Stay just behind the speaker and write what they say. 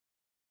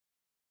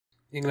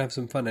You're going to have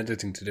some fun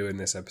editing to do in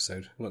this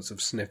episode. Lots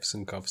of sniffs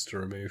and coughs to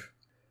remove.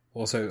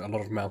 Also, a lot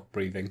of mouth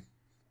breathing.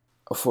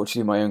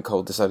 Unfortunately, my own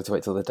cold decided to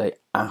wait till the day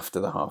after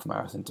the half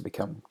marathon to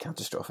become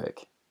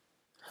catastrophic.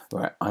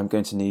 Right, I'm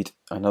going to need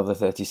another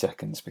 30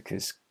 seconds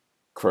because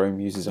Chrome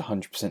uses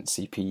 100%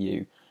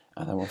 CPU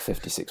and I'm on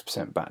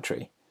 56%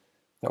 battery.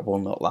 That will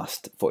not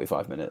last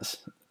 45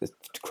 minutes. It's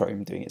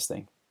Chrome doing its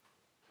thing.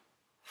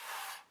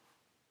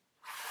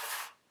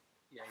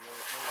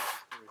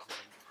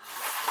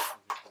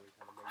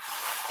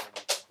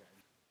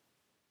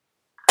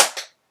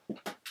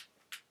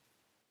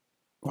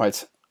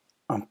 Right,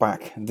 I'm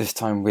back, this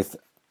time with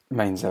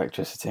mains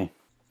electricity.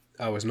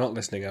 I was not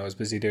listening, I was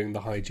busy doing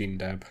the hygiene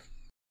dab.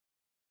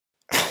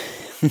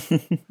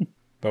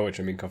 By which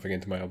I mean coughing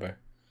into my elbow.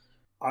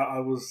 I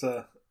was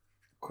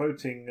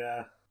quoting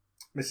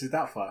Mrs.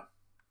 Doubtfire.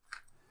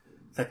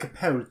 Like a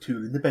power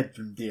tool in the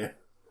bedroom, dear.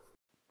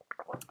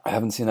 I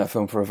haven't seen that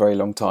film for a very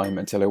long time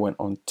until I went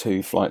on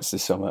 2 flights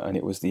this summer and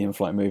it was the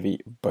in-flight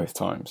movie both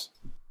times.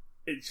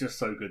 It's just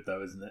so good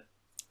though, isn't it?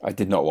 I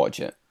did not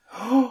watch it.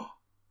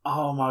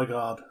 Oh my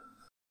god.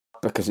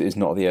 Because it is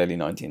not the early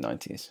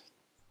 1990s.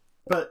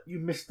 But you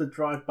missed the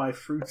drive-by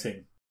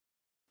fruiting.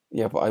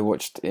 Yeah, but I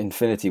watched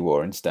Infinity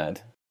War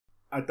instead.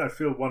 I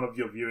feel one of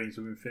your viewings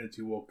of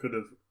Infinity War could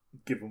have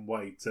given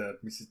way to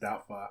Mrs.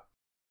 Doubtfire.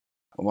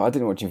 Well, I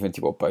didn't watch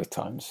Infinity War both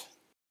times.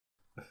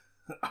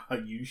 Are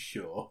you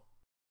sure?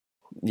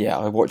 Yeah,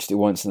 I watched it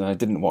once and then I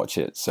didn't watch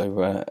it,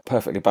 so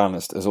perfectly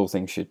balanced, as all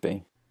things should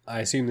be. I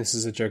assume this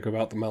is a joke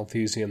about the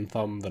Malthusian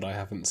thumb that I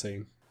haven't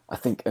seen. I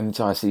think an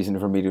entire season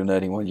of Remedial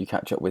Nerding while you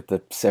catch up with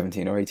the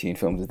 17 or 18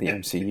 films of the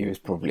MCU is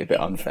probably a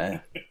bit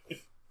unfair.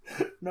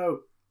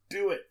 No,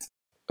 do it!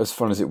 As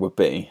fun as it would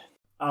be.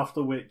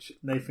 After which,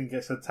 Nathan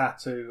gets a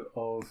tattoo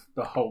of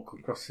the Hulk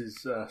across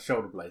his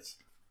shoulder blades.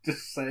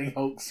 Just saying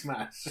Hulk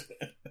smash.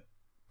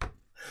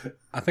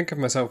 I think of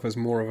myself as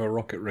more of a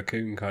Rocket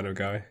Raccoon kind of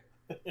guy.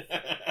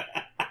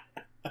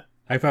 I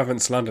hope I haven't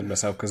slandered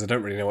myself because I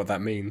don't really know what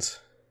that means.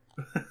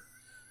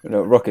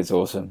 No, Rocket's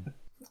awesome.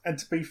 And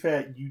to be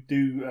fair, you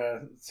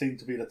do seem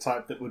to be the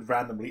type that would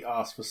randomly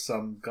ask for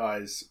some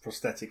guy's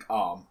prosthetic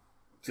arm,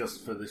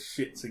 just for the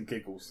shits and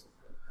giggles.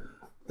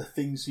 The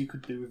things you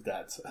could do with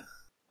that.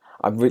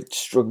 I'm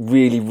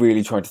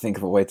really trying to think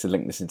of a way to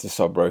link this into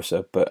Sub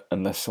Rosa, but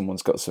unless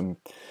someone's got some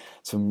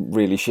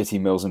really shitty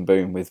Mills and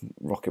Boom with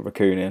Rocket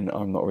Raccoon in,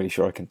 I'm not really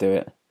sure I can do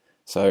it.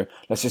 So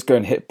let's just go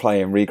and hit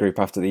play and regroup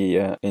after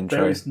the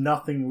intro. There is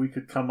nothing we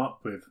could come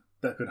up with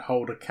that could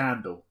hold a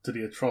candle to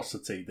the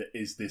atrocity that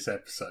is this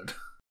episode.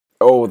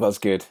 Oh, that's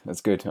good. That's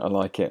good. I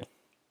like it.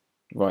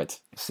 Right.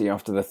 See you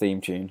after the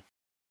theme tune.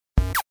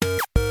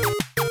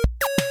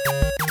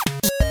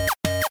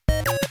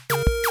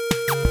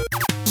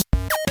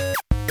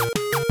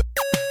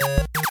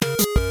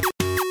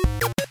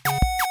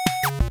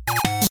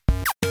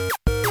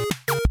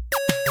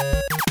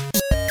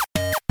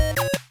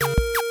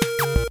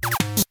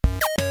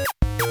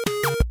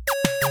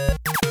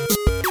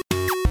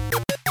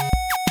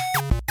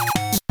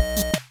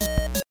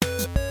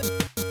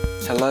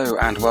 Hello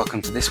and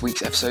welcome to this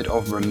week's episode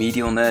of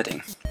Remedial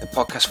Nerding, the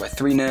podcast where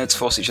 3 nerds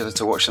force each other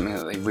to watch something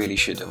that they really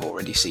should have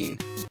already seen.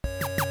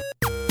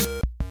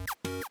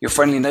 Your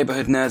friendly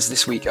neighbourhood nerds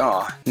this week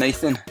are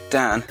Nathan,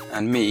 Dan,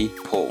 and me,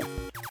 Paul.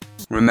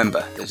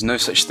 Remember, there's no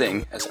such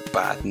thing as a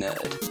bad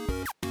nerd.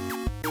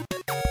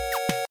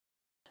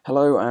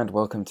 Hello and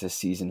welcome to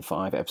Season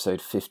 5,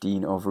 Episode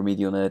 15 of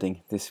Remedial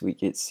Nerding. This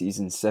week it's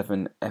Season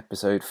 7,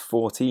 Episode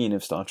 14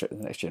 of Star Trek The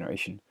Next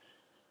Generation,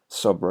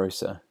 Sub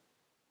Rosa,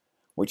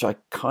 which I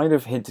kind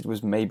of hinted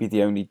was maybe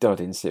the only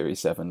dud in Series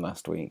 7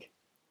 last week.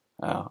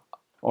 On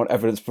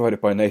evidence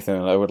provided by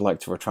Nathan, I would like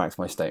to retract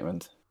my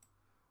statement.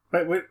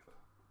 Wait,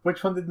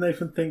 which one did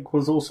Nathan think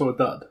was also a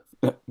dud?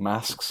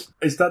 Masks.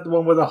 Is that the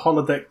one where the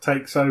holodeck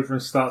takes over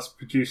and starts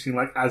producing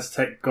like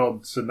Aztec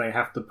gods and they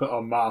have to put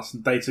on masks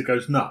and Data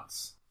goes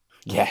nuts?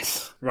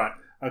 Yes. Right,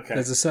 okay.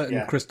 There's a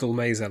certain crystal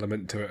maze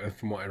element to it,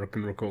 from what I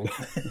can recall.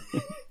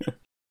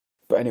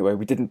 But anyway,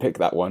 we didn't pick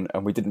that one,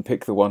 and we didn't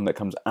pick the one that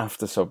comes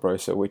after Sub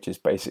Rosa, which is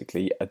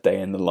basically a day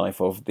in the life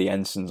of the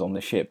ensigns on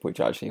the ship, which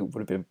actually would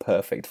have been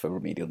perfect for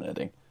Remedial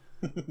Nerding.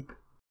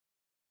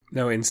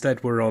 No,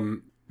 instead we're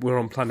on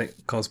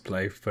Planet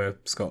Cosplay for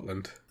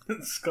Scotland.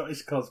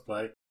 Scottish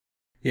cosplay.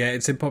 Yeah,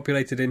 it's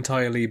populated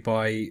entirely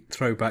by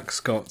throwback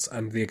Scots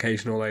and the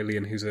occasional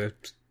alien who's a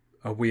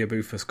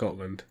weeaboo for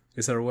Scotland.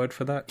 Is there a word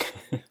for that?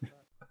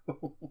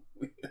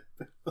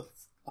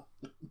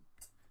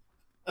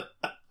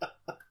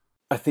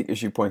 I think,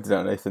 as you pointed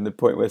out, Nathan, the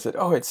point where it said,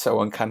 oh, it's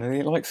so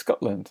uncannily like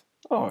Scotland.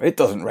 Oh, it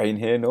doesn't rain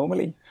here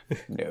normally.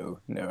 No,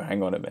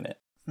 hang on a minute.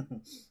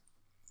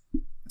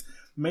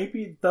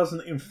 Maybe it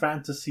doesn't in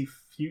fantasy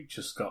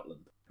future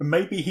Scotland. And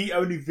maybe he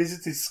only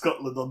visited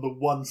Scotland on the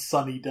one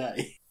sunny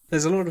day.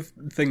 There's a lot of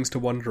things to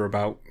wonder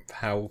about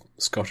how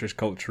Scottish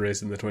culture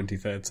is in the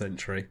 23rd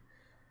century.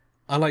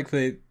 I like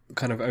the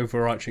kind of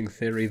overarching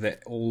theory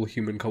that all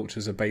human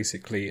cultures are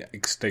basically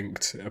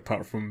extinct,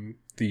 apart from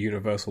the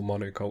universal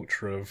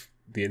monoculture of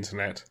the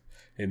internet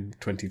in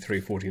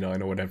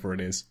 2349 or whatever it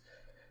is.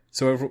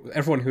 So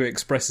everyone who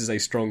expresses a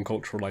strong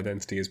cultural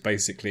identity is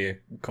basically a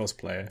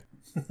cosplayer.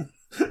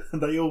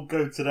 They all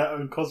go to their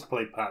own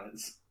cosplay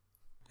planets.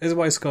 This is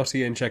why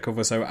Scotty and Chekhov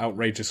are so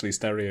outrageously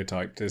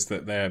stereotyped, is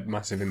that they're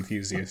massive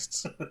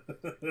enthusiasts.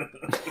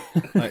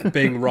 Like,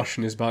 being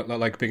Russian is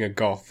like being a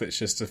goth, it's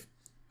just a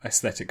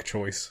aesthetic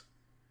choice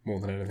more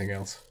than anything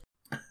else.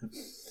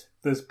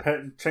 There's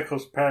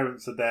Chekhov's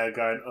parents are there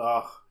going,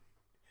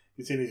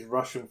 he's in his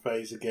Russian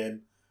phase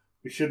again.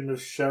 We shouldn't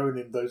have shown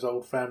him those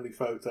old family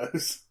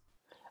photos.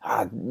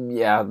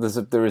 Yeah,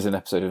 there is an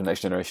episode of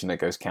Next Generation that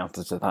goes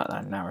counter to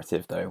that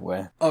narrative, though,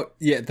 where... Oh,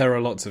 yeah, there are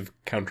lots of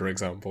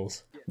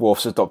counter-examples.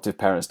 Worf's adoptive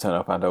parents turn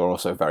up and are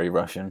also very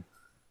Russian.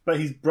 But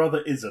his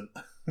brother isn't.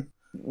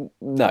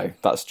 No,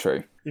 that's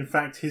true. In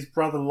fact, his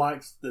brother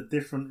likes the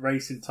different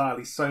race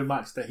entirely so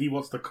much that he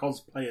wants to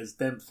cosplay as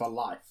them for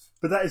life.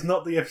 But that is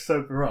not the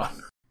episode we're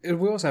on.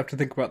 We also have to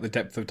think about the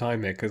depth of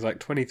time here, because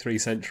 23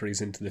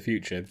 centuries into the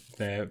future,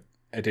 their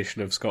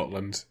edition of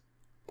Scotland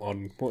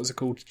on, what was it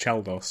called?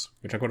 Chaldos,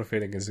 which I've got a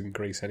feeling is in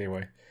Greece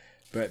anyway.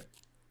 But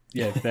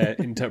yeah, their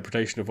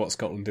interpretation of what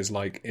Scotland is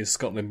like is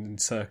Scotland in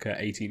circa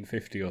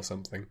 1850 or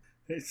something.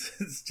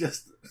 It's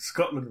just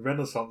Scotland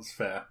Renaissance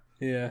fair.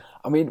 Yeah.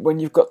 I mean, when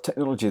you've got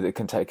technology that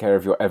can take care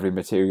of your every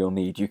material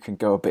need, you can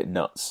go a bit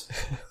nuts.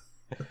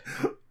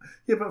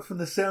 Yeah, but from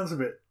the sounds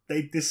of it,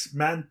 they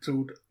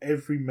dismantled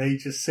every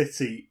major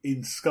city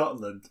in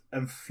Scotland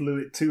and flew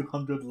it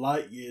 200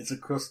 light years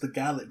across the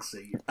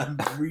galaxy and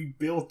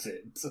rebuilt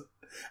it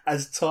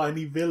as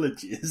tiny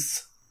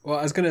villages. Well,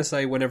 I was going to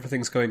say, when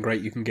everything's going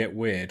great, you can get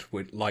weird,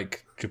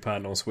 like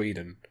Japan or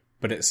Sweden.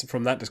 But it's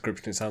from that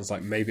description, it sounds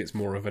like maybe it's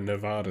more of a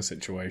Nevada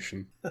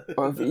situation.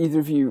 Have either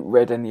of you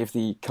read any of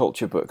the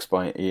culture books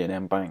by Ian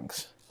M.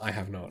 Banks? I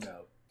have not.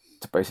 No.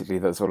 So basically,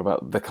 that's all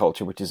about the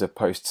culture, which is a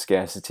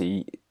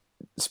post-scarcity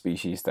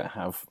species that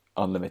have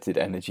unlimited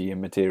energy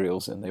and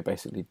materials, and they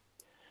basically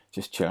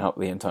just chill out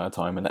the entire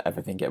time and let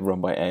everything get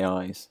run by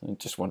AIs. I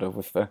just wonder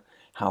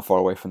how far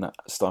away from that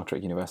Star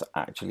Trek universe it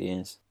actually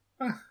is.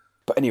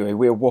 But anyway,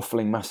 we're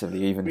waffling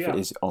massively, even if it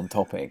is on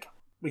topic.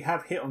 We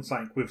have hit on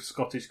something with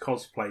Scottish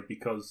cosplay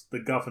because the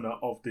governor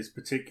of this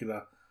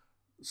particular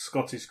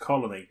Scottish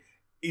colony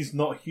is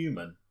not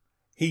human.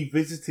 He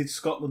visited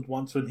Scotland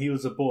once when he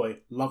was a boy,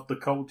 loved the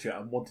culture,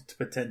 and wanted to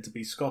pretend to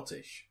be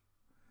Scottish.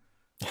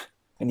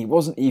 And he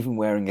wasn't even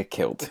wearing a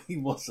kilt. He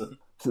wasn't.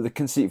 So the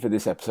conceit for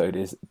this episode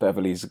is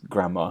Beverly's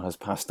grandma has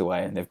passed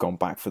away and they've gone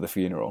back for the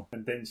funeral.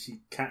 And then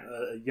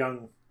a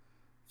young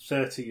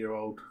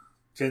 30-year-old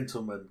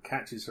gentleman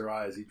catches her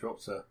eye as he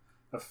drops a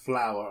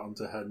flower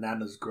onto her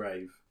nana's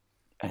grave.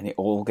 And it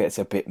all gets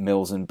a bit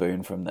Mills and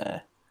Boone from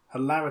there.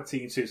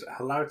 Hilarity ensues.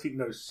 Hilarity,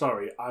 no,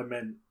 sorry, I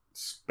meant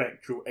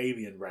spectral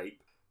alien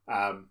rape.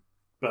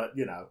 But,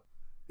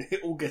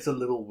 it all gets a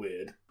little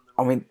weird.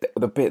 I mean,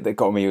 the bit that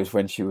got me was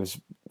when she was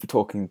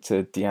talking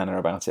to Deanna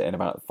about it in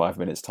about 5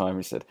 minutes' time.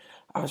 She said,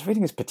 I was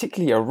reading this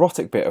particularly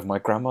erotic bit of my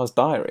grandma's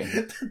diary.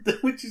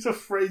 Which is a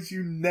phrase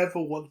you never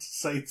want to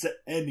say to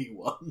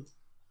anyone.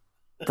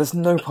 There's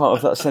no part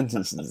of that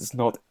sentence that's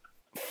not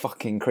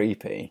fucking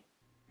creepy.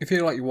 If you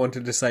feel like you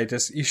wanted to say,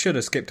 you should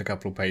have skipped a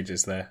couple of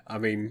pages there. I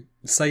mean,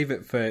 save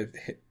it for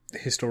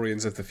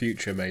historians of the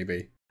future,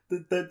 maybe.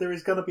 There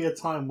is going to be a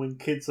time when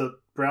kids are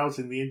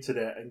browsing the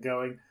internet and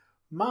going,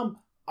 Mum,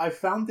 I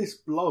found this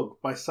blog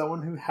by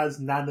someone who has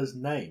Nana's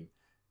name.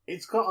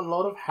 It's got a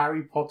lot of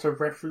Harry Potter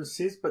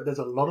references, but there's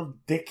a lot of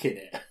dick in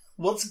it.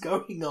 What's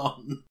going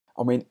on?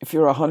 I mean, if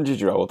you're a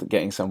 100-year-old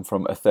getting some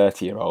from a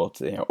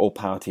 30-year-old, all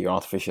power to your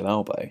artificial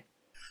elbow.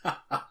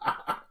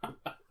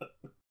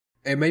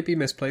 It may be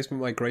misplaced, but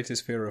my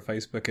greatest fear of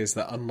Facebook is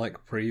that,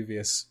 unlike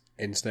previous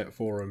internet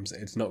forums,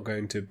 it's not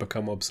going to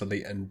become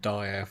obsolete and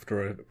die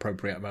after an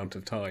appropriate amount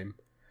of time.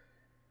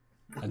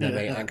 And there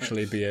may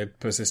actually be a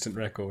persistent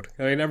record.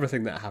 I mean,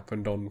 everything that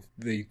happened on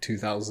the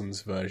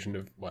 2000s version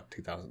of,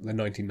 the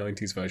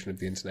 1990s version of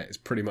the internet is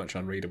pretty much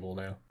unreadable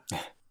now.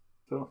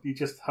 So you're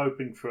just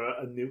hoping for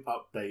a new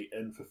update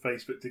and for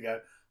Facebook to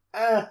go,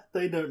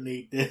 they don't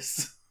need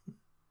this.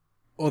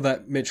 Or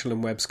that Mitchell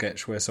and Webb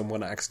sketch where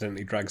someone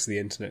accidentally drags the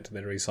internet to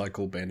the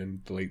recycle bin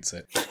and deletes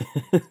it.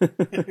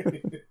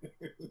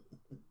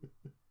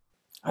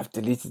 I've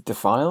deleted the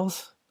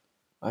files.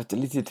 I've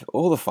deleted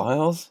all the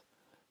files.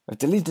 I've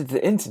deleted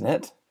the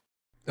internet.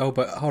 Oh,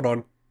 but hold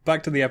on.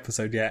 Back to the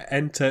episode, yeah.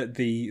 Enter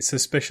the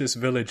suspicious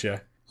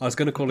villager. I was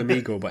going to call him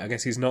Igor, but I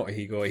guess he's not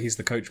Igor. He's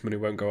the coachman who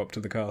won't go up to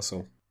the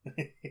castle.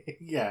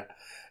 Yeah,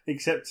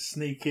 except to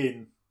sneak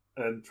in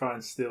and try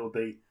and steal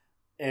the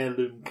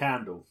heirloom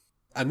candle.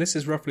 And this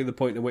is roughly the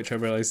point at which I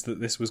realised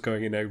that this was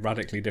going in a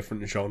radically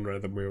different genre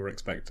than we were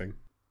expecting.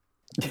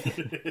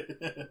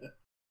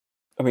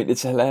 I mean,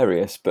 it's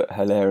hilarious, but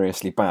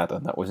hilariously bad,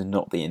 and that was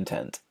not the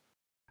intent.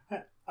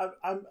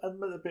 I'm at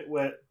the bit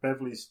where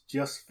Beverly's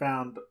just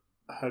found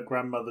her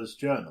grandmother's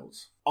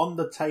journals on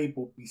the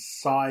table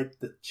beside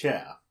the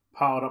chair,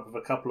 piled up with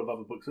a couple of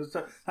other books.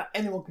 So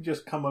anyone could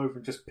just come over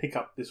and just pick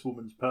up this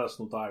woman's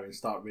personal diary and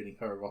start reading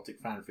her erotic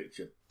fan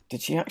fiction.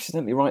 Did she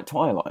accidentally write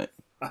Twilight?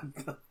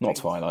 Not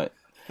Twilight.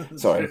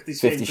 Sorry,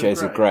 50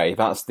 Shades of Grey.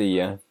 That's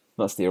the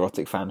That's the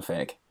erotic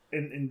fanfic.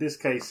 In this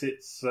case,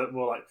 it's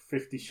more like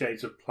 50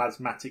 Shades of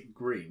Plasmatic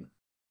Green.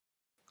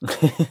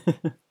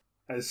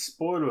 As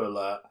spoiler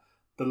alert,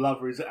 the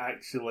lover is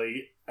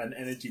actually an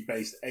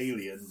energy-based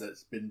alien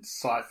that's been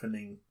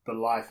siphoning the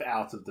life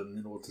out of them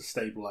in order to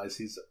stabilise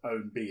his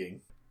own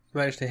being.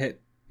 Managed to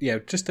hit,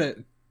 just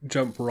to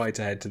jump right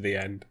ahead to the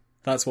end.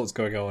 That's what's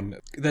going on.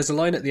 There's a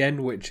line at the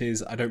end which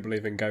is, I don't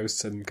believe in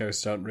ghosts and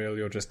ghosts aren't real,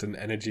 you're just an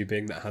energy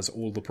being that has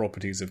all the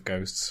properties of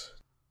ghosts.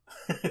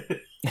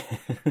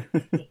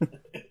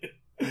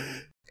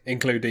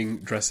 Including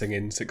dressing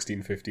in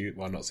 1650,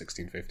 well not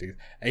 1650s,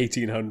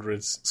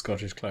 1800s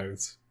Scottish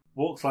clothes.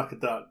 Walks like a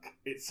duck,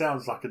 it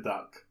sounds like a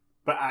duck,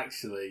 but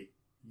actually,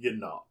 you're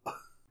not.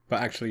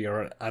 But actually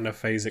you're an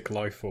anaphasic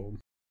life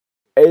form.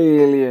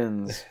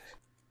 Aliens!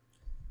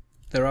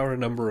 There are a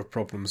number of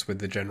problems with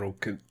the general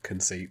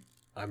conceit.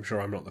 I'm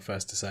sure I'm not the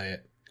first to say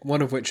it.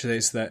 One of which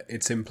is that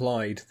it's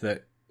implied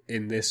that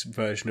in this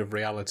version of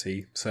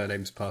reality,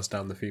 surnames pass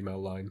down the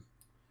female line.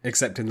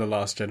 Except in the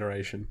last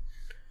generation.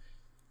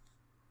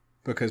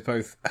 Because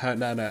both her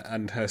Nana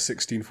and her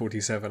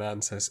 1647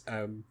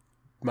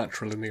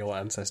 matrilineal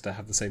ancestor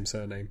have the same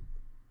surname.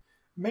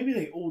 Maybe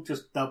they all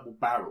just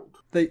double-barrelled.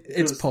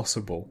 It's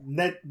possible.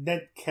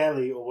 Ned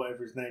Kelly, or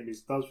whatever his name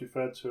is, does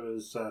refer to her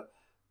as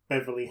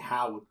Beverly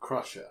Howard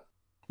Crusher.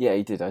 Yeah,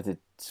 he did. I did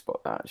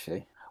spot that,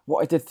 actually.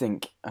 What I did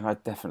think, and I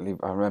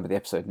remember the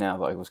episode now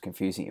that I was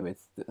confusing it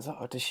with,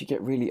 does she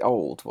get really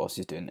old while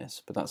she's doing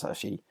this? But that's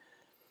actually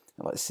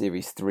like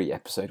Series 3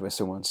 episode where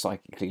someone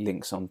psychically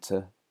links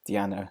onto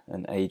Deanna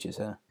and ages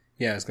her.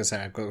 Yeah, I was going to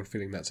say, I've got a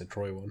feeling that's a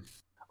Troy one.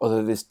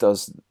 Although this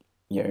does,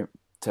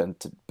 turn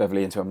to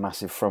Beverly into a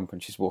massive frump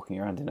and she's walking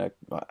around in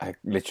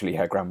literally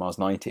her grandma's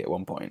 90 at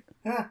one point.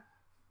 Yeah,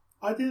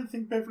 I didn't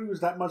think Beverly was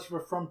that much of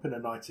a frump in her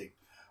 90.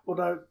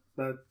 Although,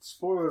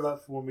 spoiler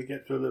alert for when we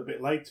get to a little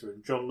bit later,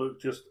 and John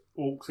Luke just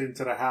walks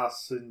into the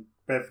house and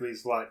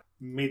Beverly's like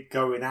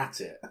mid-going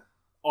at it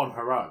on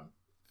her own.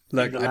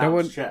 Look,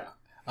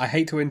 I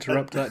hate to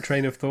interrupt that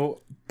train of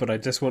thought, but I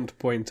just want to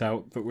point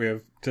out that we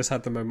have just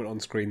had the moment on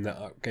screen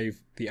that gave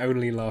the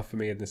only laugh for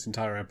me in this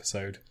entire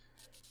episode,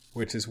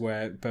 which is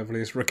where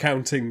Beverly is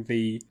recounting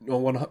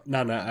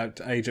Nana at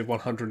the age of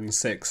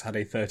 106 had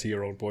a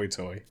 30-year-old boy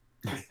toy.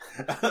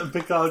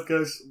 Picard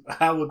goes,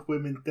 how would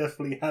women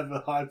definitely have a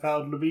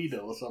high-powered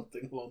libido or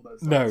something along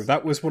those lines? No,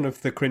 that was one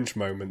of the cringe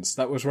moments.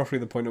 That was roughly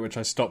the point at which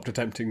I stopped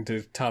attempting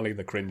to tally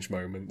the cringe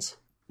moments.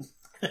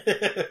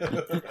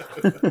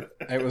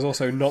 It was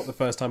also not the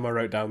first time I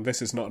wrote down,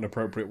 this is not an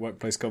appropriate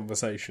workplace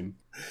conversation.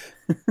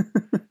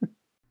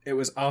 It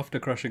was after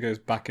Crusher goes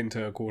back into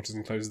her quarters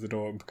and closes the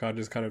door, and Picard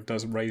just kind of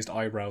does raised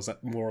eyebrows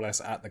more or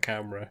less at the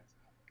camera.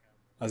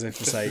 As if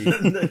to say,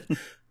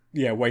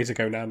 yeah, way to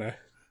go, Nana.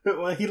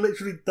 Well, he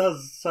literally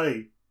does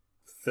say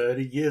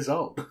 30 years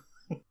old.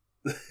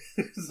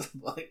 It's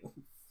like,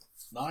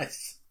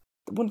 nice.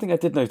 One thing I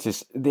did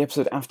notice, the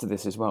episode after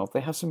this as well, they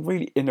have some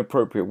really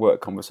inappropriate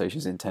work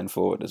conversations in 10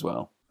 Forward as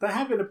well. They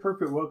have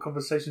inappropriate work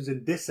conversations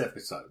in this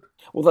episode.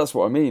 Well, that's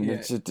what I mean. Yeah.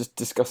 It's just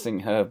discussing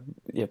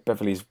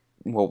Beverly's,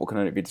 what can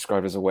only be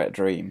described as a wet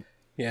dream.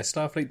 Yeah,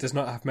 Starfleet does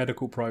not have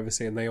medical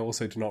privacy, and they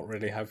also do not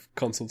really have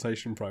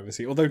consultation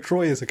privacy, although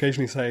Troy is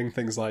occasionally saying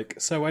things like,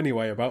 so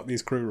anyway, about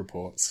these crew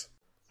reports.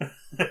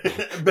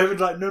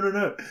 Bevan's like,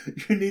 no,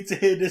 you need to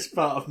hear this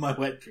part of my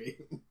wet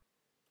dream.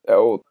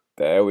 Oh,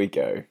 there we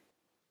go.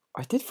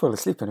 I did fall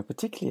asleep in a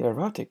particularly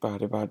erotic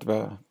part.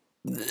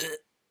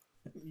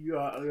 You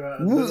are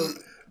a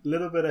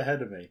little bit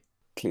ahead of me.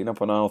 Clean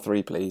up on aisle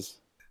 3, please.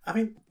 I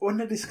mean, when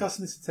they're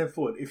discussing this in 10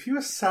 Forward, if you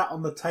were sat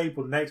on the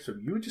table next to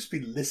him, you would just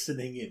be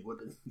listening in,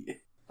 wouldn't you?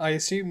 I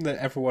assume that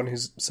everyone who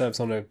serves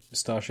on a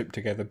starship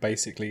together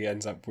basically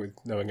ends up with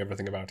knowing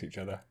everything about each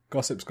other.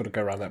 Gossip's got to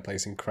go around that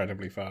place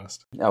incredibly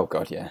fast. Oh,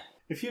 God, yeah.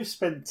 If you've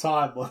spent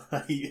time on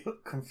a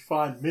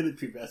confined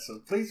military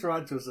vessel, please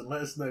write to us and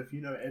let us know if you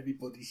know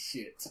everybody's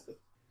shit.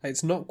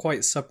 It's not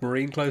quite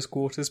submarine close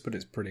quarters, but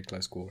it's pretty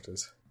close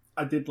quarters.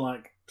 I did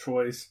like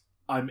Troy's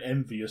 "I'm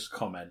envious"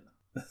 comment.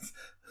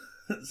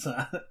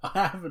 So,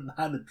 I haven't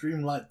had a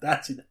dream like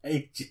that in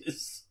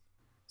ages.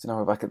 So now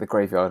we're back at the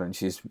graveyard and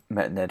she's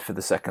met Ned for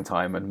the second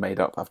time and made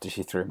up after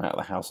she threw him out of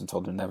the house and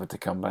told him never to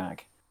come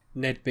back.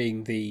 Ned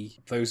being the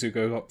those who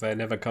go up there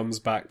never comes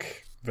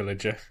back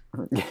villager.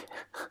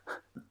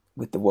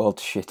 With the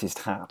world's shittest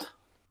hat.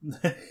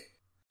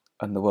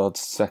 And the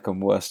world's second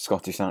worst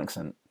Scottish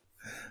accent.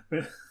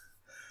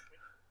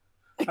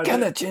 I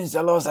cannot change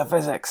the laws of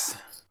physics.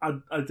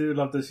 I do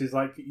love this. She's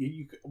like,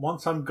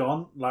 once I'm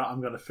gone, like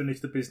I'm going to finish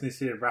the business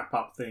here, wrap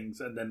up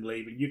things, and then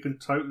leave. And you can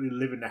totally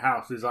live in the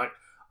house. He's like,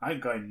 I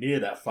ain't going near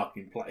that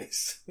fucking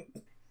place.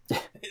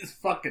 It's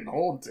fucking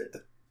haunted.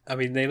 I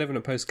mean, they live in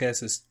a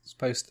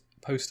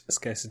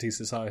post-scarcity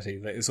society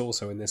that is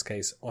also, in this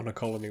case, on a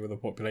colony with a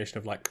population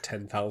of like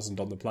 10,000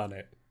 on the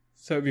planet.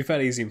 So it'd be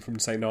fairly easy for them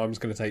to say, no, I'm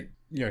just going to take,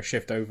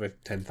 shift over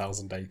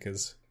 10,000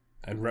 acres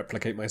and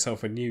replicate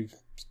myself a new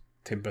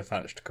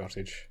timber-thatched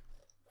cottage.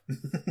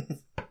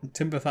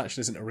 Timber-thatched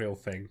isn't a real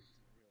thing.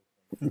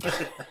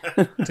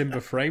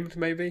 Timber-framed,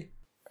 maybe?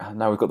 And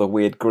now we've got the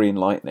weird green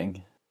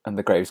lightning, and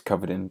the grave's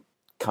covered in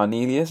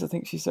carnelias, I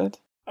think she said.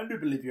 I do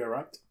believe you're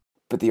right.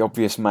 But the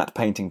obvious matte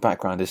painting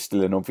background is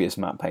still an obvious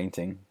matte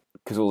painting,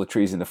 because all the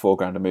trees in the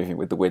foreground are moving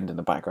with the wind in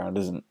the background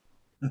isn't.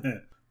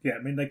 Yeah,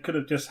 I mean, they could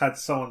have just had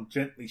someone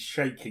gently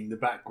shaking the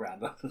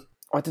background.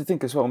 I did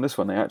think as well on this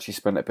one, they actually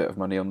spent a bit of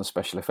money on the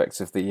special effects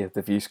of the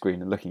view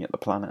screen and looking at the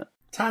planet.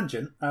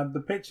 Tangent,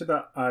 the picture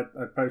that I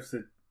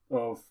posted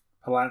of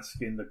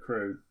Polanski and the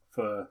crew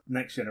for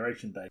Next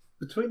Generation Day,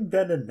 between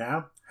then and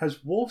now,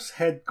 has Worf's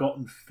head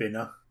gotten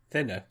thinner?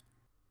 Thinner?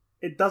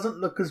 It doesn't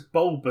look as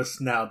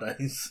bulbous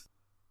nowadays.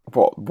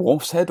 What,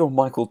 Worf's head or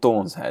Michael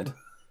Dorn's head?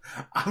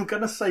 I'm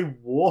going to say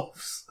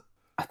Worf's.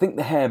 I think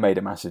the hair made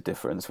a massive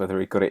difference, whether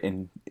he got it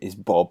in his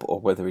bob or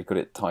whether he got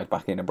it tied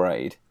back in a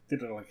braid.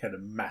 Did look like he had a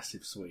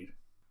massive Swede.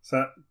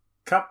 So,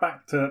 cut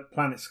back to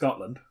Planet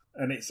Scotland,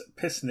 and it's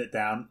pissing it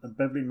down, and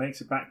Beverly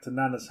makes it back to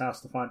Nana's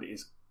house to find it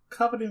is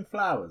covered in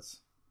flowers.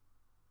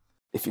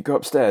 If you go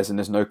upstairs and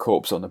there's no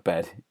corpse on the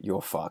bed,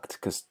 you're fucked,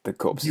 because the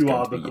corpse is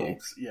going to be you. You are the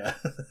corpse, yeah.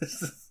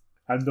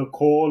 And the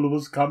call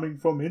was coming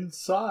from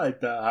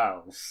inside the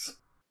house.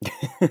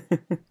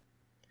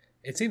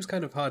 It seems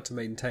kind of hard to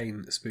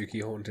maintain a spooky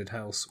haunted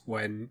house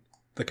when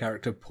the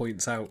character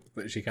points out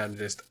that she can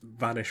just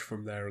vanish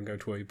from there and go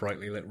to a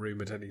brightly lit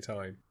room at any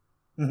time.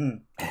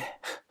 Mm-hmm.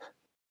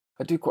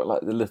 I do quite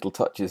like the little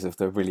touches of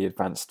the really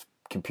advanced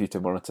computer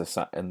monitor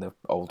sat in the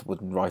old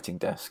wooden writing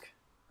desk.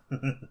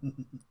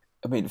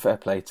 I mean, fair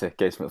play to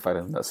Gates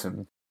McFadden, that's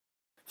some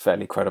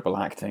fairly credible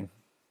acting.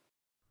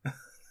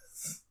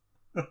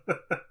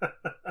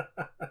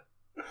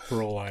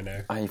 For all I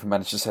know. I even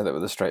managed to say that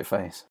with a straight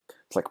face.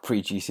 It's like a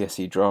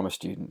pre-GCSE drama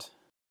student.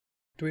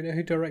 Do we know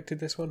who directed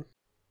this one?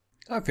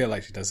 I feel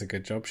like she does a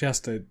good job. She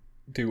has to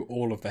do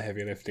all of the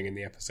heavy lifting in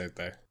the episode,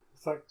 though.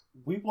 It's like,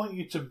 we want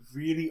you to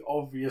really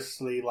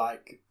obviously,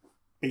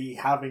 be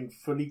having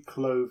fully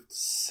clothed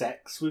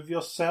sex with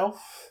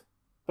yourself,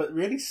 but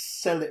really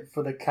sell it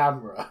for the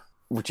camera.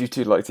 Would you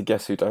two like to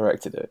guess who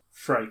directed it?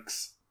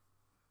 Frakes.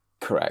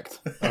 Correct.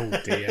 Oh,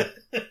 dear.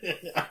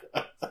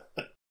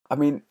 I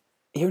mean,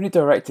 he only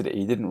directed it,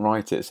 he didn't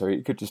write it, so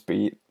it could just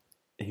be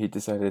he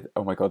decided,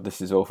 oh my god, this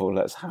is awful,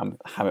 let's ham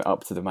it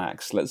up to the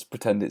max. Let's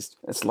pretend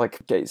it's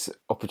like Gates'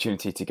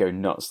 opportunity to go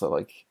nuts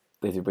that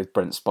they did with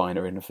Brent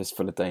Spiner in A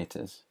Fistful of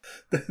Datas.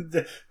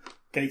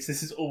 Gates,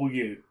 this is all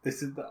you.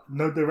 This is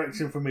no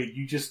direction from me.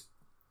 You just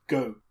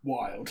go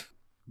wild.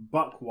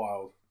 Buck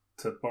wild,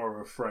 to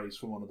borrow a phrase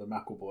from one of the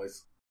Mackle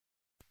boys.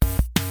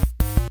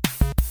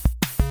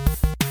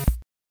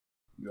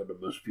 You're the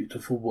most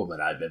beautiful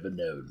woman I've ever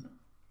known.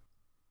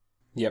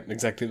 Yep,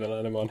 exactly the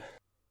line I'm on.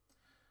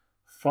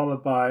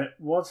 Followed by,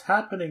 what's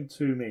happening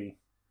to me?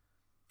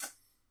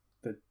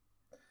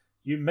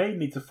 You may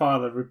need to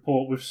file a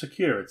report with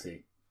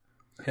security.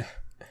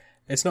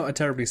 It's not a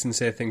terribly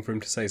sincere thing for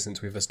him to say,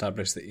 since we've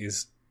established that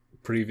he's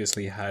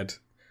previously had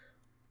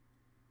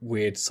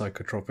weird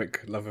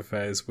psychotropic love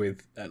affairs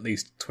with at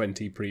least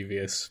 20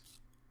 previous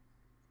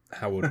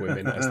Howard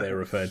women, as they're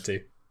referred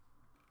to.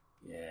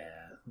 Yeah,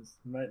 this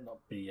might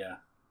not be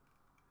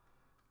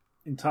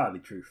entirely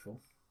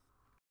truthful.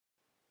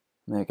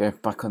 There you go,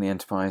 back on the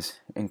Enterprise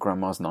in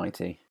Grandma's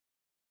 90.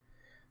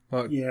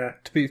 Well, yeah.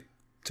 To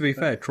be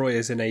fair, Troy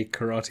is in a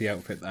karate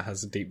outfit that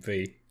has a deep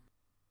V.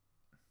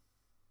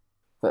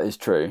 That is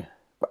true.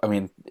 But, I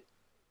mean,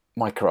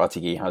 my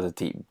Karate Gi has a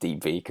deep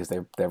V because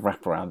they're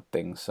wraparound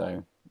things,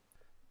 so...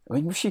 I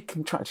mean, was she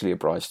contractually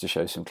obliged to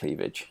show some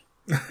cleavage?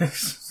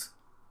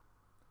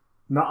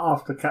 Not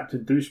after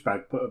Captain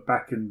Douchebag put her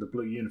back in the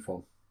blue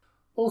uniform.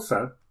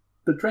 Also,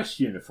 the dress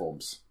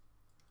uniforms.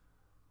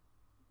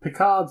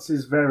 Picard's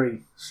is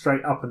very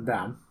straight up and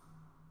down,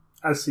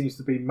 as seems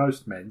to be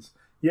most men's,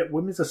 yet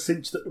women's are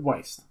cinched at the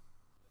waist.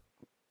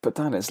 But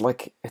Dan, it's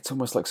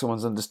almost like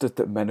someone's understood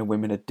that men and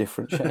women are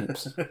different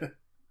shapes.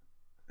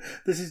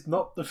 This is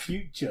not the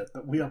future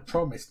that we are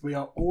promised. We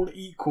are all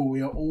equal,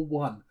 we are all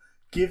one.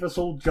 Give us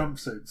all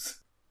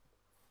jumpsuits.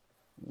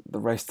 The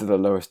race to the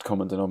lowest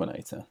common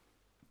denominator.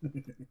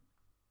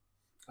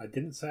 I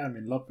didn't say I'm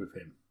in love with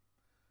him.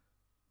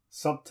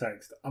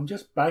 Subtext, I'm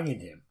just banging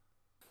him.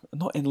 I'm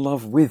not in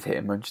love with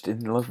him, I'm just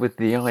in love with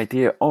the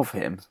idea of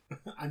him.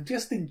 I'm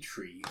just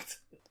intrigued.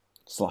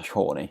 /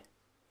 horny.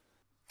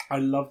 I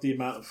love the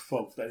amount of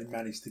fog that he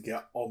managed to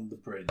get on the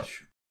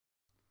bridge.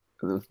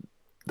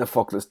 The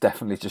fog that's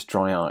definitely just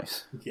dry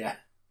ice. Yeah.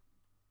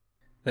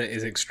 That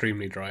is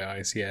extremely dry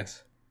ice,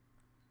 yes.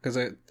 Because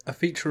a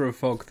feature of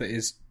fog that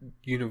is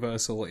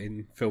universal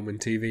in film and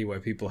TV,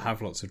 where people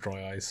have lots of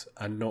dry ice,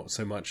 and not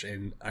so much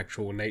in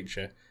actual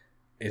nature,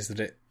 is that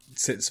it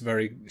sits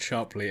very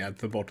sharply at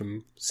the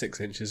bottom 6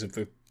 inches of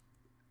the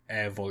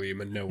air volume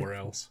and nowhere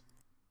else.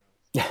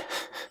 Yeah.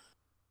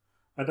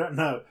 I don't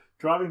know.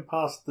 Driving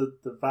past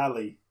the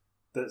valley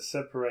that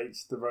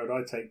separates the road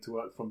I take to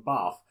work from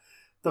Bath,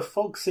 the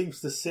fog seems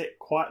to sit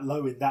quite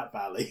low in that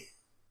valley.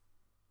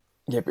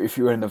 Yeah, but if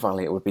you were in the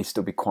valley, it would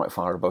still be quite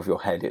far above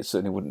your head. It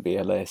certainly wouldn't be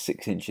a layer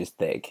 6 inches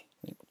thick.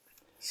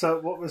 So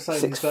what we're saying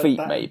 6 is feet,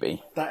 that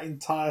maybe. That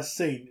entire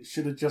scene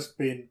should have just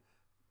been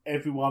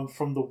everyone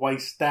from the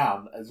waist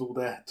down, as all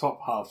their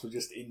top halves were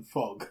just in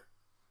fog.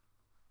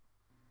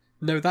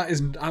 No, that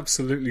is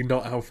absolutely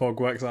not how fog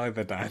works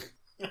either, Dan.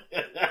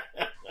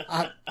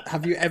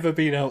 Have you ever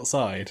been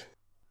outside?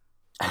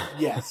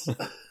 Yes.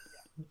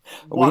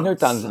 We know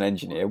Dan's an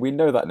engineer. We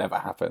know that never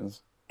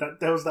happens.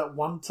 There was that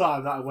one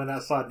time that I went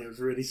outside and it was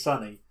really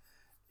sunny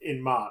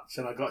in March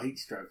and I got heat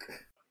stroke.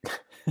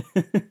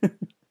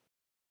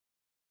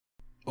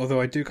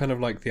 Although I do kind of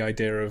like the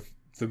idea of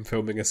them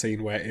filming a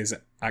scene where it is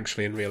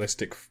actually in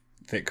realistic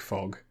thick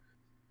fog.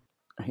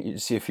 You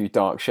see a few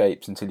dark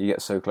shapes until you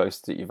get so close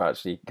that you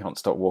actually can't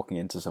stop walking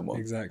into someone.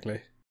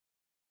 Exactly.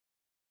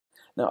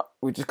 Now,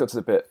 we just got to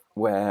the bit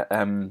where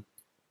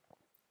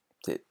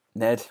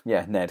Ned,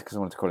 because I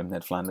wanted to call him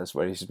Ned Flanders,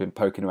 where he's just been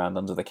poking around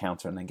under the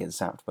counter and then gets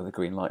zapped by the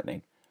green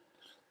lightning.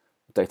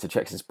 Data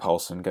checks his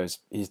pulse and goes,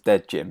 "He's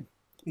dead, Jim,"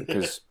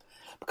 because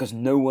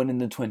no one in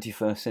the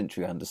 21st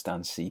century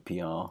understands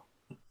CPR.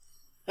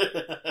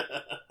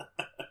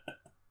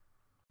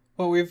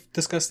 Well, we've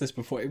discussed this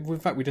before. In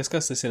fact, we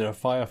discussed this in a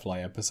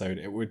Firefly episode.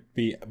 It would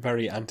be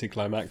very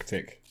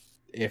anticlimactic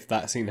if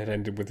that scene had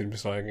ended with him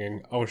just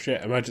going, "Oh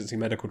shit, emergency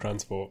medical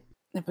transport."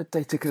 Yeah, but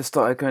Data could have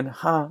started going,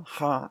 ha,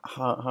 ha,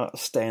 ha, ha,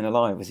 staying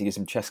alive as he gives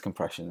him chest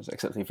compressions,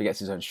 except he forgets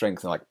his own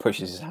strength and like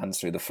pushes his hands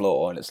through the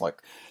floor and it's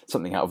like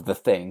something out of The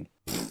Thing.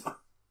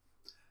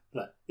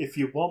 Look, if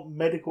you want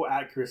medical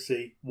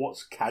accuracy,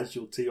 watch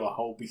Casualty or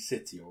Holby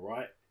City,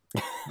 alright?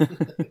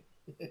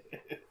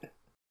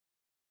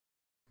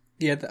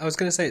 Yeah, I was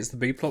going to say it's the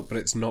B plot, but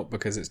it's not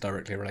because it's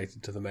directly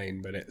related to the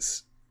main, but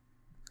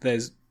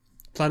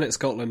Planet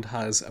Scotland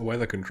has a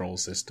weather control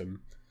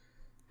system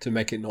to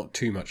make it not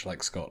too much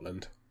like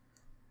Scotland.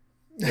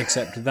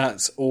 Except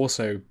that's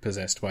also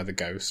possessed by the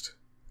ghost.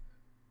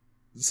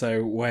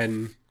 So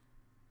when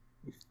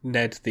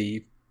Ned,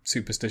 the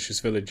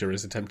superstitious villager,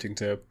 is attempting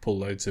to pull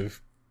loads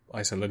of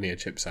isolinear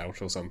chips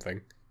out or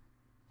something,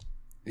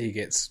 he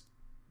gets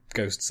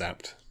ghost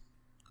zapped.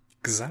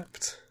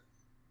 Zapped?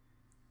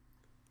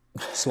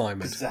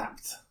 Slimed.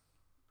 Zapped.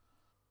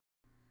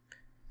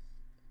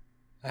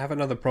 I have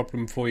another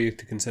problem for you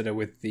to consider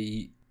with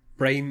the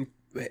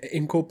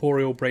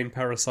incorporeal brain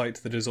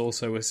parasite that is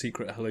also a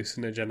secret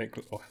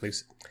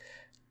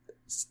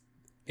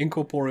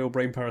incorporeal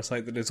brain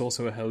parasite that is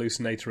also a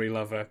hallucinatory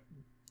lover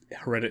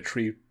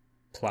hereditary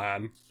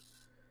plan,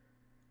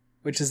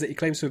 which is that he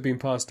claims to have been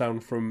passed down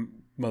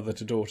from mother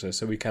to daughter,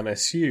 so we can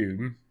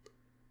assume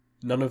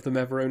none of them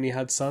ever only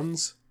had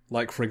sons,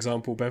 like for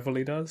example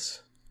Beverly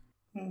does.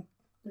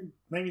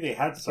 Maybe they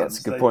had sons, That's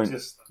a good they point.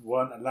 just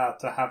weren't allowed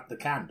to have the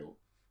candle.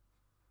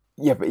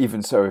 Yeah, but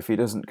even so, if he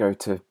doesn't go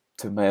to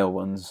male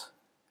ones,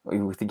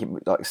 we think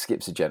it like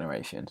skips a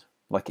generation,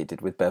 like it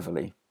did with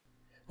Beverly.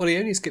 Well, he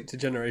only skipped a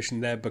generation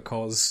there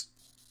because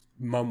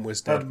Mum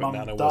was dead, but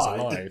Nana was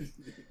alive.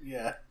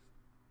 Yeah.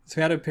 So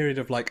he had a period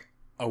of like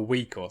a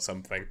week or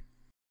something.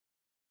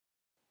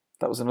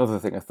 That was another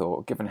thing I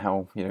thought, given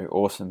how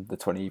awesome the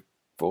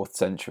 24th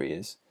century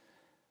is.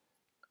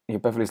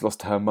 Beverly's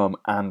lost her mum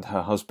and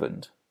her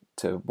husband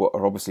to what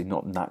are obviously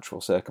not natural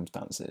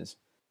circumstances.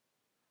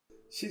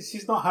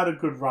 She's not had a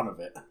good run of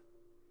it.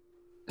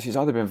 She's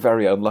either been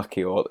very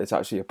unlucky or it's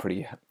actually a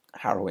pretty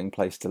harrowing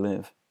place to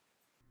live.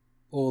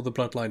 Or the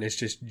bloodline is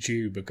just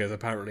due because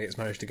apparently it's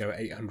managed to go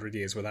 800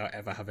 years without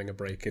ever having a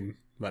break in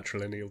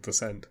matrilineal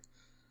descent.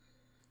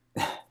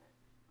 I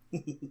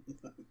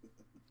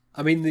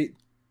mean, the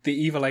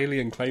evil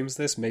alien claims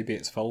this, maybe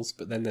it's false,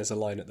 but then there's a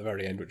line at the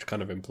very end which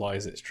kind of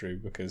implies it's true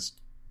because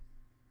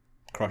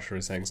Crusher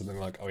is saying something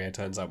like, "Oh yeah,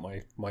 turns out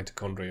my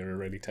mitochondria are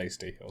really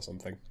tasty," or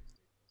something.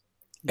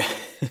 So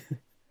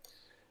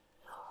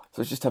I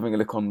was just having a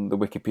look on the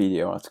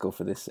Wikipedia article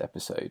for this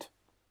episode.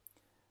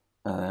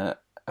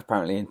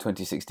 Apparently in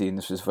 2016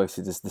 this was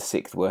voted as the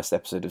 6th worst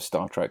episode of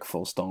Star Trek,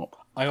 full stop.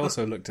 I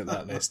also looked at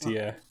that list,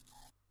 yeah.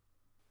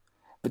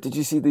 But did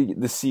you see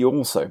the see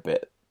also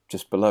bit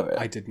just below it?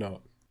 I did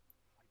not.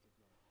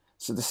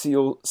 So the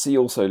see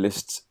also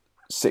lists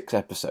 6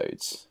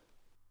 episodes.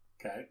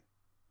 Okay.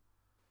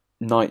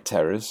 Night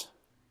Terrors.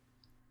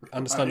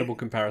 Understandable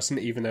comparison,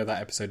 even though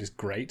that episode is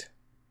great.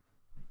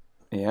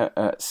 Yeah,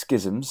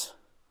 Schisms.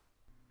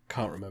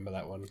 Can't remember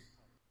that one.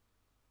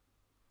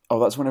 Oh,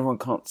 that's when everyone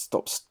can't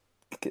stop...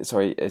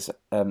 is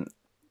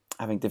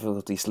having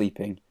difficulty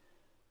sleeping.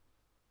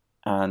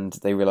 And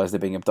they realise they're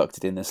being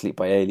abducted in their sleep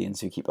by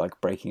aliens who keep,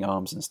 breaking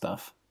arms and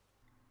stuff.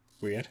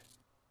 Weird.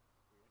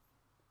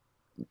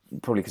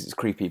 Probably because it's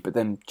creepy. But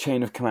then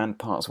Chain of Command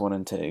Parts 1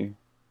 and 2.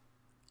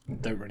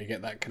 Don't really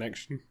get that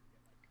connection.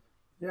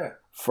 Yeah.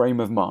 Frame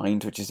of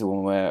Mind, which is the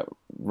one where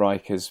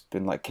Riker's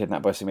been,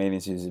 kidnapped by some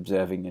aliens who's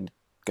observing and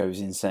goes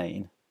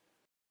insane.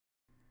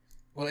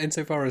 Well,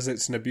 insofar as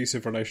it's an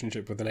abusive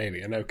relationship with an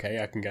alien,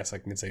 okay, I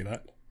can see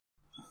that.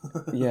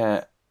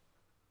 Yeah.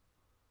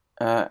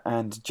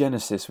 And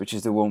Genesis, which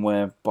is the one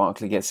where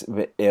Barclay gets a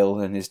bit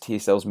ill and his T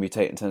cells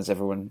mutate and turns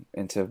everyone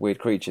into weird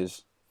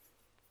creatures.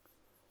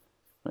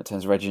 It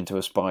turns Reg into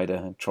a spider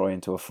and Troy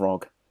into a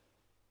frog.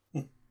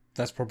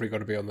 That's probably got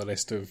to be on the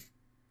list of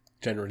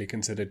generally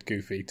considered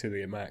goofy to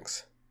the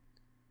max.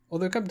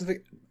 Although, come to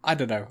think, I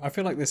don't know. I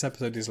feel like this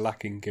episode is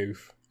lacking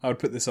goof. I would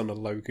put this on a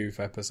low goof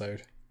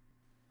episode.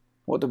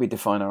 What do we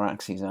define our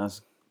axes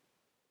as?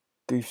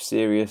 Goof,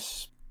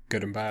 serious,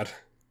 Good and bad.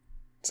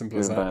 Simple good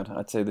as and that. bad.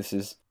 I'd say this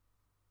is,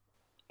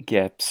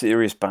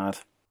 serious bad.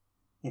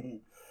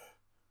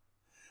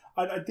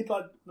 I did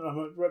like.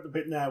 We're at the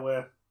bit now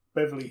where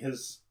Beverly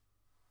has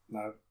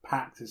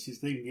packed and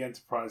she's leaving the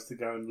Enterprise to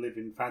go and live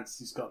in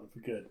fantasy Scotland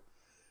for good.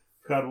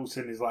 Picard walks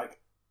in and is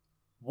like,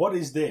 "What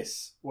is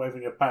this?"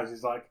 Waving a badge.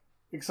 He's like,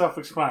 "It's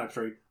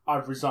self-explanatory.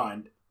 I've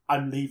resigned.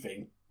 I'm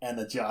leaving.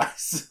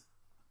 Energize."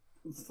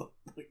 It's like,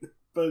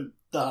 boom,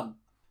 done.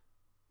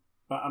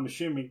 But I'm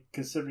assuming,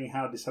 considering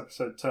how this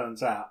episode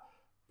turns out,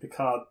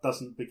 Picard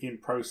doesn't begin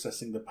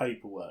processing the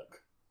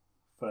paperwork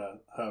for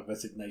her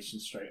resignation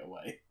straight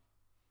away.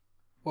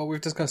 Well,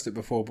 we've discussed it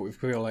before, but we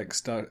feel like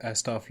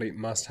Starfleet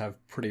must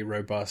have pretty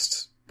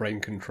robust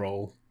brain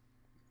control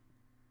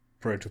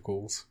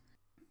protocols.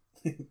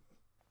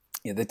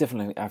 Yeah, they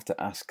definitely have to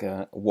ask,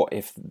 what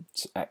if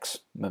X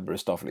member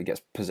of Starfleet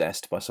gets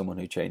possessed by someone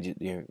who changes,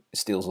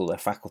 steals all their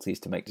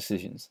faculties to make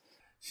decisions?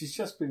 She's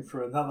just been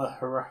through another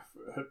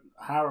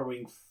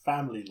harrowing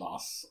family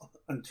loss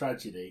and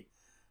tragedy.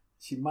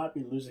 She might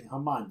be losing her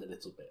mind a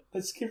little bit.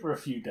 Let's give her a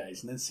few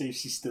days and then see if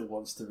she still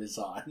wants to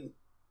resign.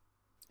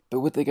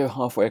 But would they go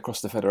halfway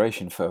across the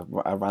Federation for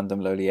a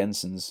random lowly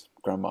ensign's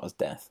grandmother's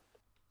death?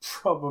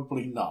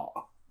 Probably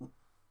not.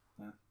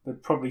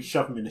 They'd probably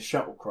shove him in a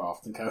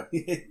shuttlecraft and go,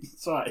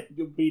 "It's right,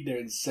 you'll be there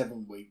in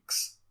 7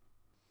 weeks."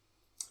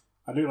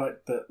 I do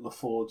like that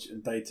LaForge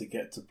and Data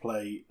get to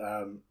play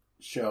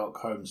Sherlock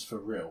Holmes for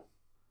real.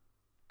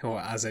 Or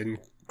as in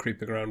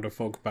creeping around a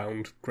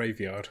fog-bound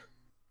graveyard.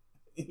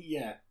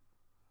 Yeah.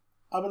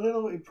 I'm a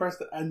little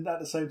impressed and at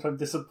the same time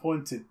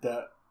disappointed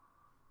that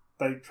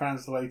they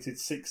translated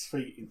 6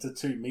 feet into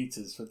 2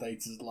 meters for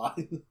Data's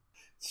line.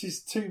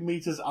 She's 2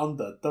 meters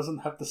under, doesn't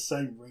have the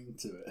same ring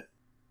to it.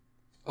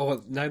 Oh,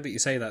 well, now that you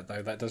say that,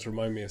 though, that does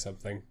remind me of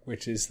something,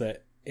 which is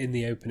that in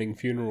the opening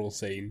funeral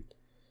scene,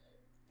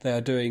 they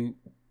are doing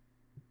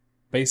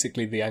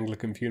basically the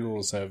Anglican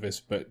funeral service,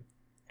 but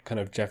kind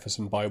of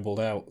Jefferson Bibled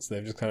out. So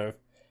they're just kind of,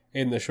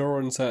 in the sure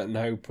and certain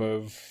hope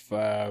of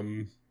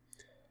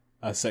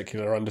a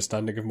secular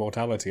understanding of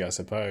mortality, I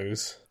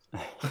suppose.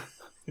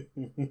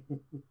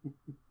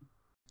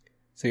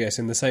 So yes,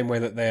 in the same way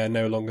that they are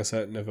no longer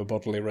certain of a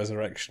bodily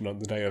resurrection on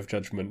the Day of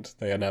Judgment,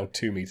 they are now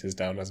 2 meters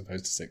down as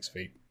opposed to 6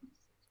 feet.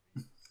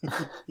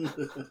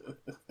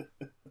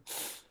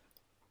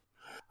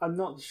 I'm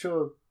not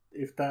sure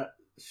if that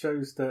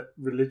shows that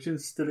religion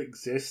still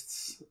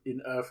exists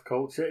in Earth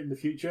culture in the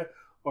future,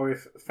 or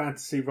if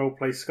Fantasy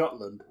Roleplay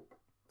Scotland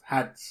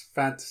had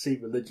fantasy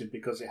religion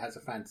because it has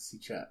a fantasy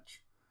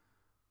church.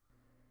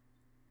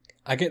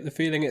 I get the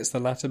feeling it's the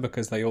latter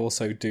because they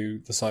also do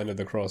the sign of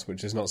the cross,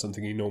 which is not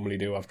something you normally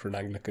do after an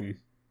Anglican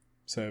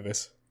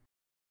service.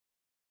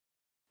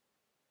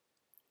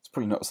 It's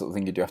probably not the sort of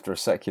thing you do after a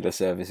secular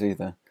service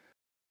either.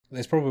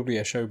 There's probably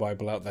a show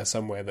Bible out there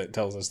somewhere that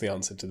tells us the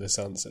answer to this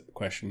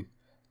question.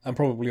 And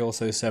probably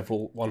also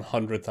several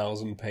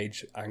 100,000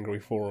 page angry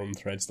forum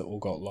threads that all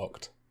got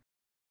locked.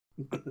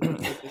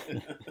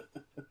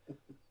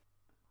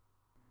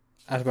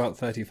 At about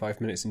 35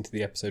 minutes into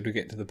the episode, we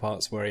get to the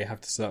parts where you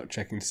have to start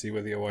checking to see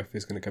whether your wife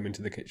is going to come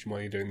into the kitchen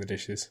while you're doing the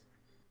dishes.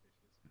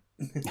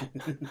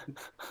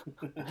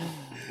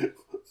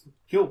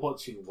 You're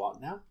watching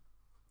what now?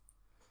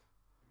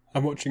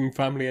 I'm watching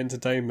family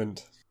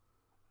entertainment.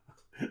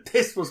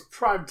 This was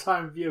prime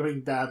time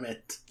viewing, damn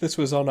it. This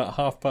was on at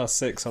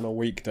 6:30 on a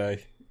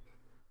weekday.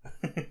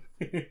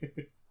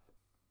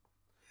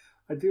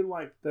 I do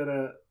like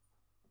that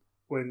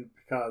when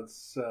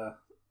Picard's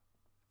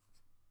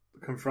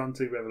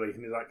confronting Beverly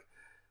and he's like,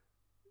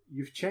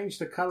 "You've changed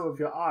the colour of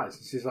your eyes."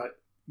 And she's like,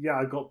 "Yeah,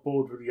 I got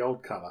bored with the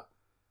old colour."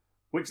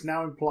 Which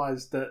now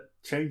implies that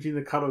changing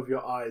the colour of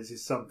your eyes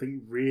is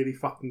something really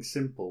fucking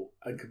simple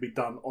and can be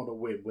done on a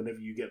whim whenever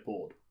you get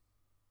bored.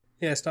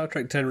 Yeah, Star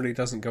Trek generally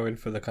doesn't go in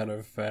for the kind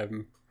of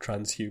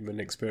transhuman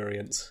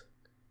experience.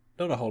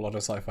 Not a whole lot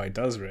of sci-fi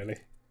does, really.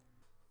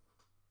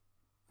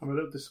 I'm a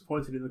little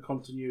disappointed in the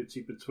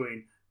continuity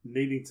between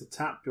needing to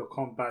tap your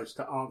comm badge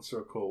to answer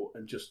a call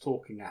and just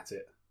talking at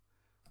it.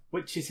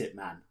 Which is it,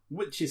 man?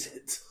 Which is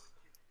it?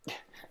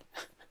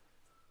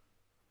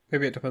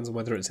 Maybe it depends on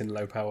whether it's in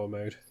low power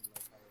mode.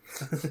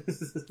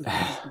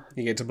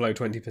 You get to below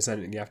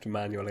 20% and you have to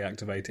manually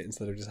activate it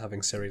instead of just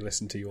having Siri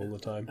listen to you all the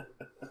time.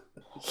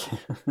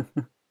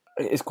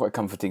 It's quite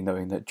comforting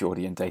knowing that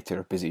Geordie and Data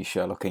are busy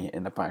Sherlocking it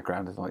in the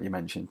background, like you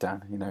mentioned,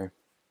 Dan.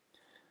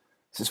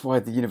 This is why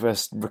the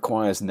universe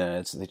requires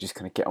nerds. They just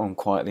kind of get on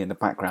quietly in the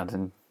background,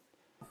 and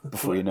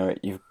before you know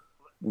it,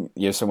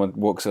 someone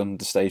walks on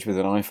the stage with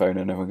an iPhone,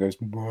 and everyone goes,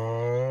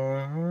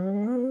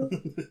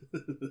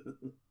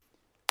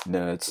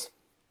 nerds.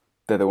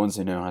 They're the ones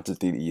who know how to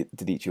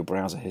delete your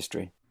browser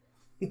history.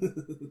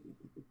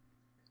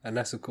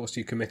 Unless, of course,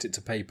 you commit it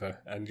to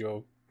paper, and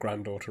your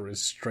granddaughter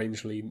is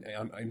strangely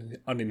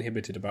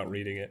uninhibited about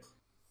reading it.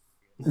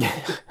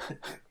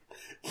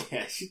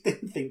 Yeah, she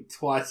didn't think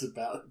twice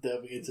about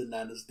delving into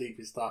Nana's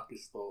deepest,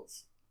 darkest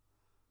thoughts.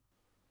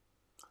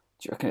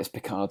 Do you reckon it's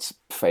Picard's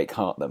fake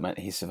heart that meant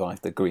he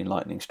survived the Green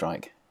Lightning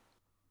strike?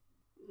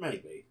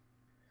 Maybe.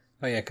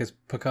 Oh yeah, because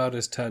Picard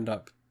has turned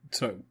up.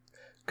 So,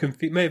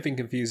 may have been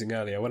confusing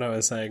earlier when I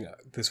was saying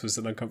this was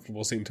an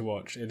uncomfortable scene to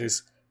watch. It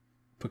is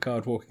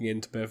Picard walking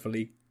into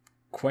Beverly, ?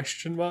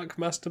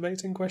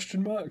 Masturbating ?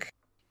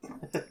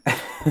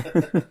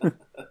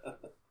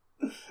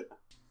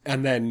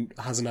 And then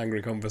has an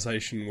angry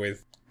conversation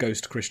with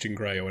Ghost Christian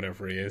Grey or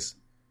whatever he is.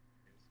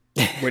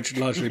 Which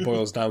largely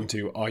boils down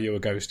to, are you a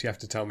ghost? You have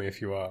to tell me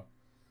if you are.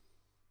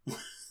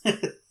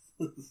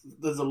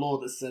 There's a law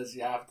that says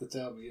you have to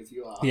tell me if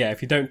you are. Yeah,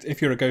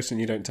 if you're a ghost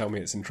and you don't tell me,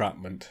 it's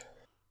entrapment.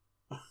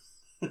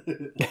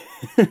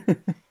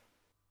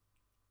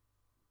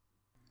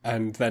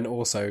 And then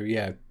also,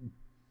 yeah,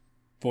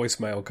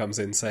 voicemail comes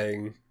in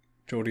saying,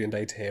 Geordie and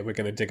Data here, we're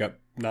going to dig up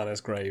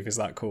Nana's grave. Is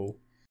that cool?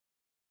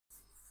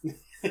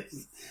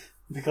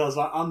 Because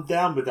I'm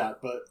down with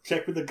that, but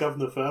check with the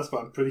governor first, but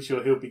I'm pretty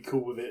sure he'll be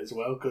cool with it as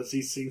well, because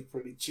he seems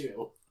pretty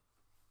chill.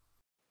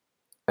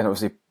 And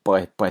obviously,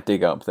 by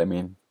dig up, they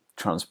mean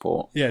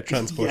transport. Yeah,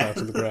 transport out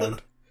of the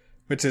ground.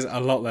 Which is a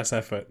lot less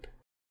effort.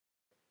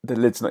 The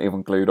lid's not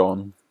even glued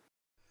on.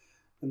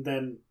 And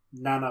then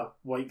Nana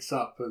wakes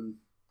up and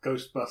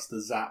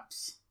Ghostbuster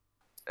zaps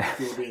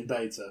Geordie and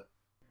Data.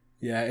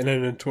 Yeah, in a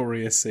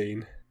notorious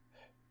scene.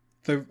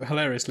 Though,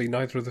 hilariously,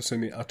 neither of them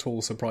seem at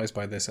all surprised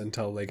by this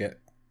until they get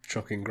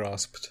shocking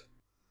grasped.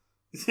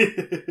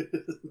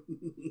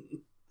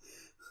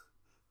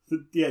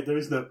 Yeah, there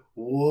is no,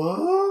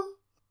 what?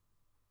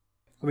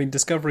 I mean,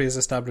 Discovery has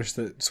established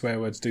that swear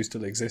words do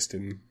still exist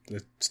in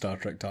the Star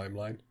Trek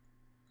timeline.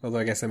 Although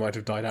I guess they might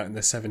have died out in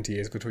the 70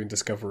 years between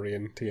Discovery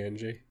and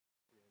TNG.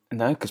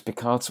 No, because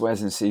Picard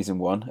swears in Season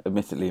 1,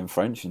 admittedly in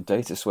French, and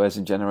Data swears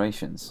in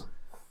Generations.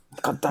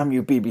 God damn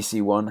you,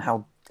 BBC One,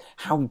 how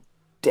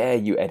dare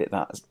you edit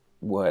that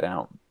word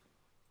out?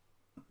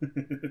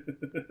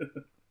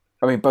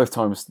 I mean, both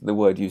times the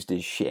word used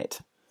is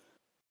shit.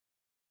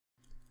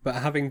 But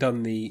having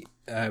done the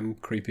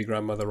creepy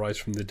grandmother rise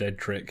from the dead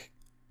trick,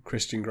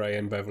 Christian Grey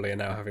and Beverly are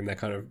now having their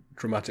kind of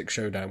dramatic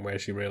showdown where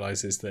she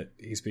realises that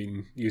he's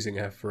been using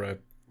her for a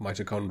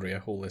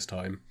mitochondria all this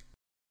time.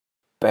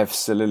 Bev's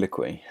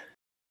soliloquy.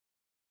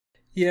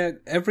 Yeah,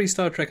 every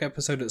Star Trek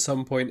episode at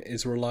some point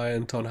is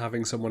reliant on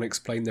having someone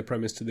explain the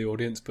premise to the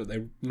audience, but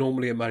they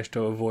normally manage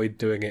to avoid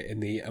doing it in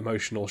the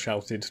emotional,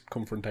 shouted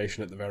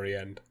confrontation at the very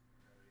end.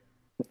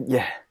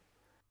 Yeah.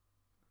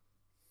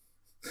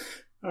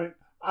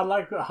 I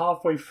like that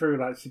halfway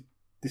through, like, she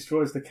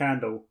destroys the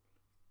candle,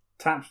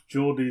 taps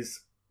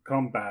Geordie's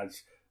comm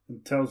badge,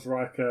 and tells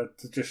Riker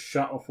to just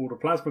shut off all the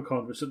plasma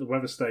conduits at the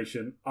weather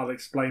station. I'll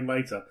explain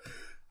later.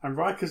 And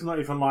Riker's not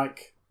even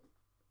like,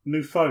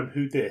 new phone,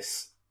 who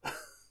dis?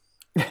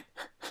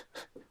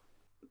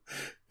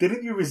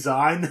 Didn't you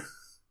resign?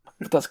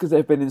 But that's because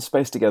they've been in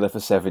space together for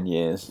 7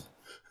 years.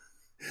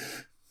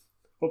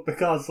 But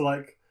Picard's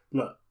like,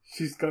 look,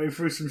 she's going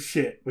through some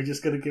shit. We're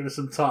just going to give her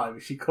some time.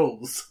 If she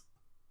calls,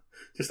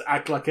 just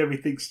act like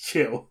everything's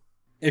chill.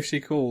 If she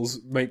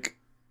calls, make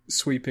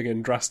sweeping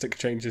and drastic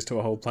changes to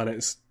a whole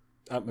planet's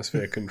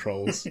atmosphere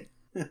controls.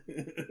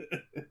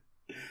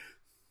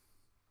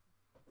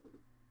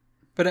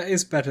 But it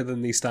is better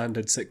than the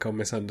standard sitcom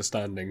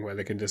misunderstanding where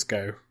they can just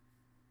go,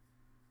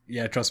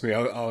 yeah, trust me,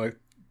 I'll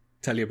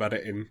tell you about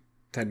it in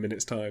 10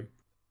 minutes' time.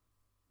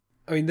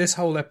 I mean, this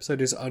whole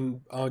episode is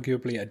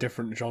arguably a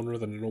different genre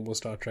than a normal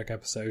Star Trek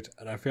episode,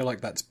 and I feel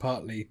like that's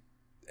partly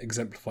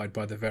exemplified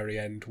by the very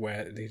end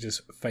where he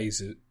just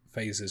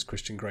phases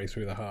Christian Grey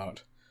through the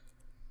heart,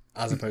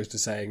 as opposed to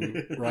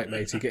saying, right,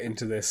 matey, get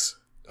into this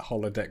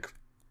holodeck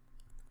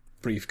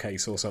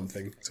briefcase or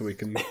something so we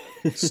can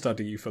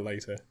study you for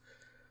later.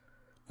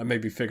 And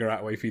maybe figure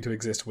out a way for you to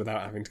exist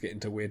without having to get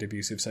into weird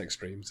abusive sex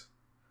dreams.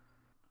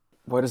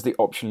 Why does the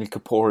optionally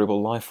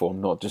corporeal life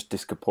form not just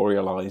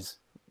discorporealise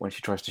when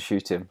she tries to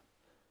shoot him?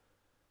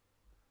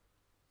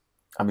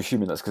 I'm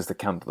assuming that's because the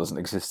candle doesn't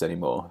exist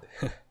anymore.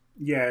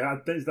 Yeah,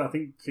 I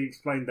think she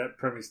explained that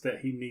premise that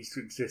he needs to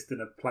exist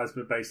in a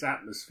plasma-based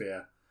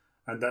atmosphere,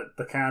 and that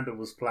the candle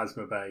was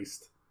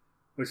plasma-based,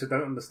 which I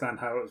don't understand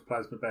how it was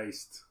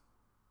plasma-based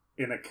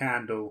in a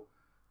candle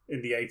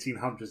in the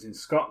 1800s in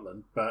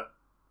Scotland, but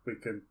we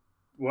can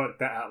work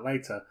that out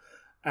later.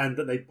 And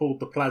that they pulled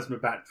the plasma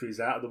batteries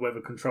out of the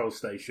weather control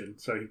station,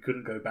 so he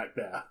couldn't go back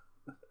there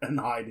and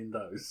hide in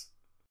those.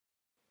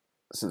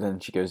 So then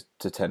she goes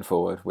to 10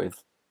 forward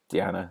with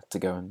Deanna to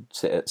go and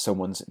sit at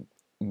someone's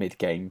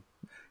mid-game.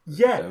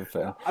 Yeah,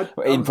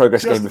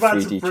 in-progress game of 3D chess. I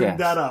was just about to bring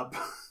that up.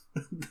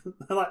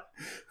 Like,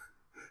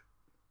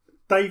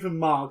 Dave and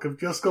Mark have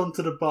just gone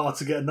to the bar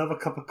to get another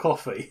cup of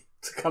coffee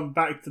to come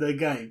back to their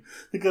game.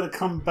 They're going to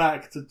come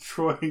back to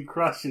Troy and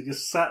Crusher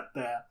just sat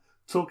there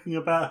talking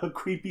about her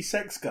creepy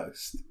sex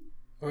ghost.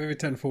 Or maybe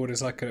 10 forward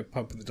is like a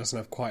pub that doesn't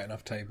have quite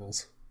enough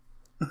tables.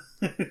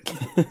 You're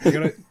gotta leave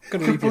your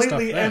stuff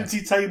Completely there.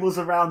 empty tables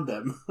around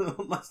them.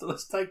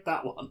 Let's take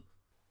that one.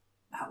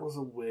 That was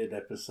a weird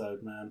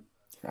episode, man.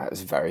 That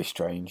was very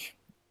strange.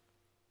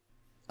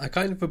 I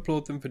kind of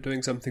applaud them for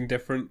doing something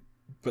different,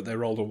 but they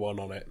rolled a 1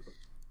 on it.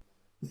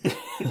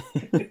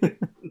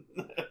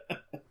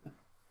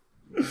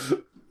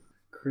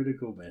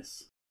 Critical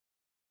miss.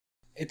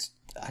 It's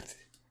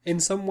in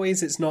some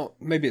ways it's not.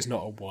 Maybe it's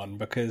not a 1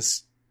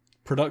 because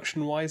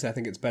production-wise, I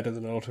think it's better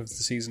than a lot of the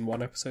season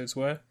 1 episodes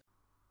were.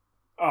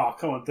 Oh,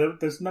 come on!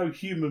 There's no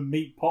human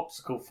meat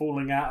popsicle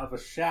falling out of a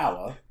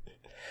shower.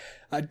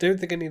 I don't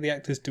think any of the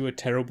actors do a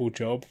terrible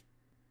job,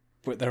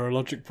 but there are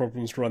logic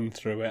problems run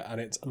through it,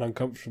 and it's an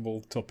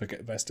uncomfortable topic at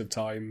the best of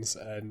times,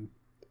 and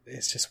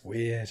it's just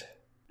weird.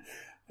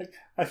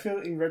 I feel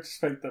in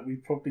retrospect that we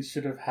probably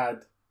should have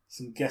had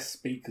some guest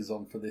speakers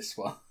on for this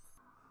one.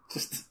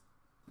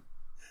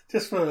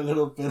 Just for a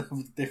little bit of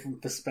a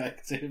different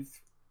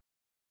perspective.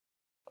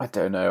 I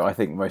don't know. I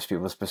think most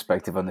people's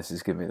perspective on this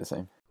is going to be the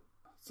same.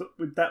 So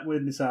with that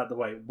weirdness out of the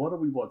way, what are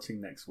we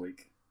watching next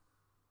week?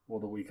 Or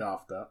the week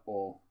after?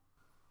 Or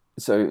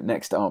So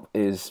next up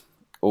is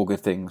All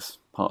Good Things,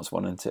 parts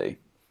 1 and 2.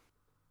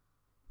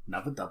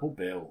 Another double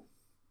bill.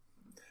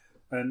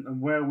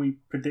 And where are we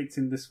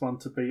predicting this one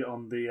to be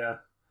on the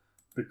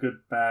good,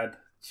 bad,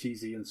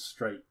 cheesy and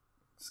straight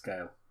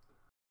scale?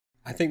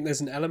 I think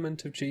there's an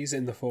element of cheese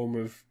in the form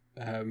of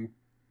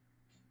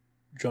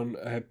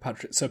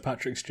Sir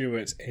Patrick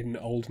Stewart in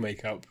old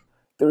makeup.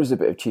 There is a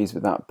bit of cheese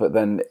with that, but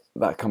then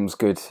that comes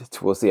good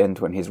towards the end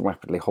when he's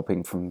rapidly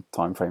hopping from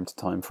time frame to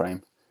time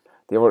frame.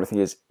 The ironic thing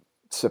is,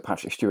 Sir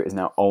Patrick Stewart is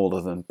now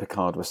older than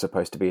Picard was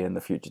supposed to be in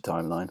the future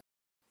timeline,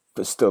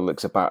 but still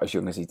looks about as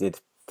young as he did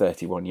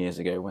 31 years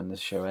ago when the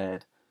show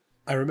aired.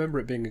 I remember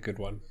it being a good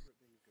one.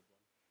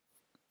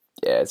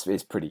 Yeah,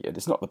 it's pretty good.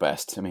 It's not the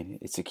best. I mean,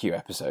 it's a Q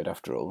episode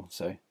after all,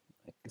 so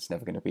it's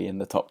never going to be in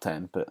the top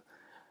 10, but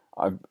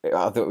I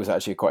thought it was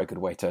actually quite a good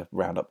way to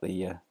round up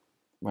the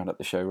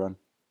show run.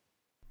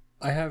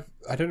 I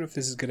don't know if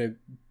this is going to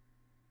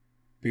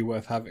be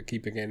worth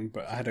keeping in,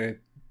 but I had a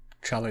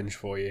challenge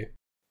for you.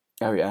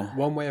 Oh yeah.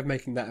 One way of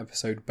making that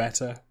episode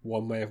better,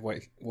 one way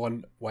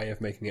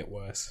of making it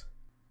worse.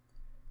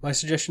 My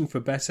suggestion for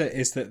better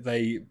is that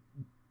they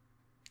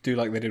do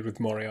like they did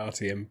with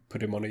Moriarty and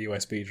put him on a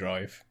USB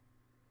drive.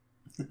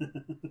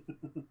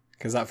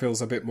 Because that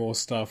feels a bit more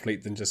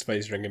Starfleet than just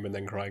phasering him and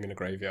then crying in a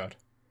graveyard.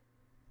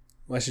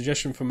 My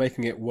suggestion for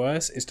making it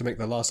worse is to make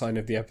the last line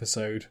of the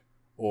episode,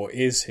 "Or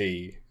is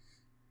he?"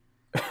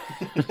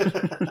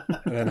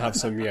 And then have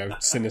some,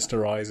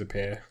 sinister eyes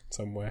appear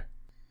somewhere.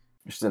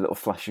 Just a little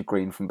flash of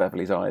green from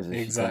Beverly's eyes.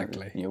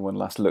 Exactly. One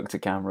last look to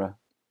camera.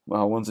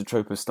 Well, one's a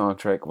trope of Star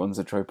Trek, one's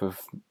a trope of,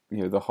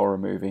 the horror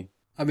movie.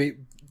 I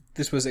mean,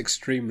 this was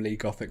extremely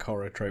gothic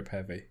horror trope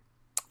heavy.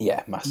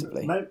 Yeah,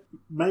 massively.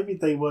 Maybe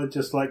they were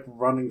just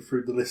running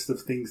through the list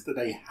of things that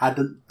they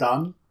hadn't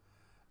done,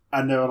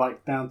 and they were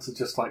down to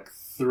just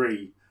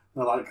 3.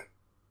 They're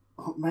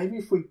oh, maybe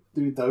if we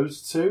do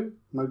those 2,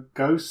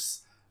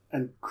 ghosts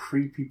and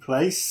creepy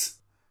place.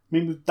 I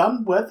mean, we've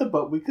done weather,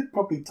 but we could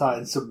probably tie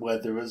in some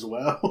weather as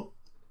well.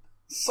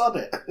 Sod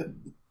it.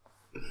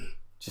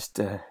 Just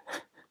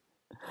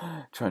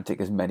try and tick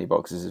as many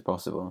boxes as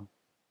possible.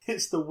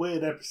 It's the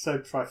weird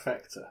episode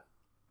trifecta.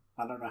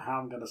 I don't know how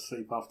I'm going to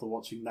sleep after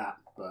watching that,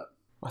 but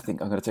I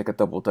think I'm going to take a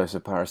double dose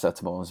of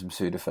paracetamol and some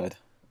Sudafed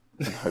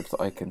and hope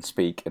that I can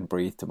speak and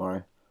breathe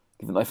tomorrow.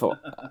 Given that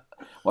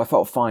I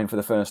felt fine for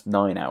the first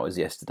 9 hours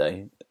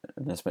yesterday,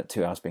 and then spent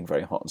 2 hours being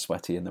very hot and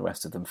sweaty, and the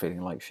rest of them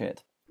feeling like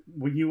shit.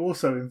 Were you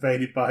also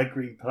invaded by a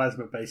green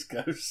plasma-based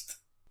ghost?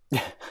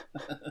 I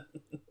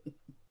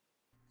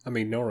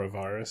mean,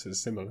 norovirus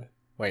is similar.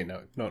 Wait,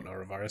 no, not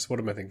norovirus. What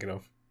am I thinking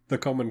of? The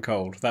common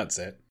cold, that's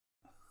it.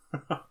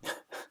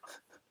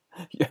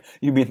 Yeah,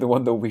 you mean the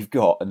one that we've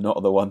got, and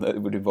not the one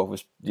that would involve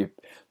us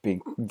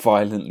being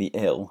violently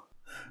ill?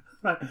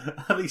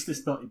 At least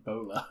it's not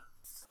Ebola.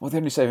 Well, the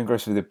only saving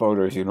grace with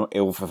Ebola is you're not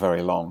ill for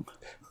very long.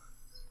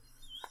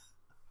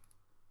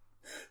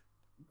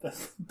 That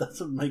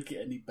doesn't make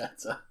it any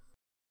better.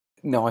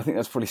 No, I think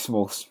that's probably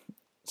small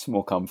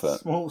comfort.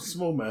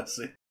 Small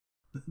mercy.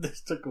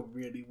 This took a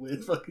really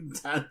weird fucking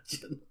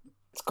tangent.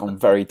 It's gone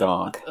very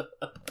dark.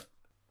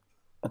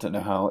 I don't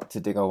know how to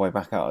dig our way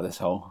back out of this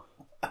hole.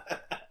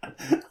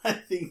 I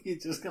think you're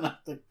just going to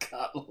have to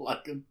cut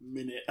a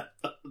minute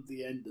at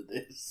the end of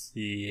this.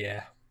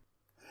 Yeah.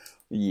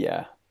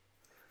 Yeah.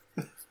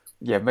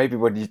 Yeah, maybe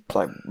when you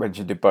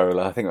mentioned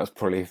Ebola, I think that's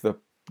probably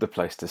the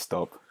place to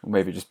stop.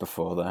 Maybe just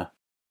before there.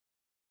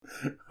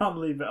 I'll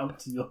leave it up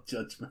to your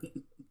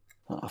judgment.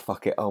 Oh,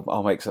 fuck it,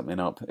 I'll make something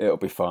up. It'll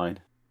be fine.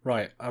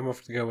 Right, I'm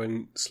off to go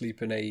and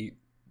sleep in a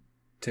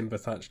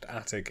timber-thatched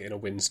attic in a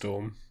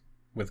windstorm,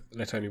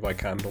 lit only by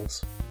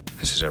candles.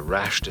 This is a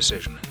rash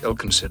decision,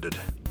 ill-considered.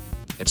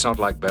 It's not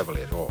like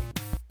Beverly at all.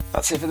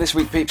 That's it for this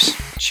week, peeps.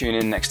 Tune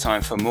in next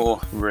time for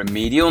more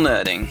remedial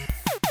nerding.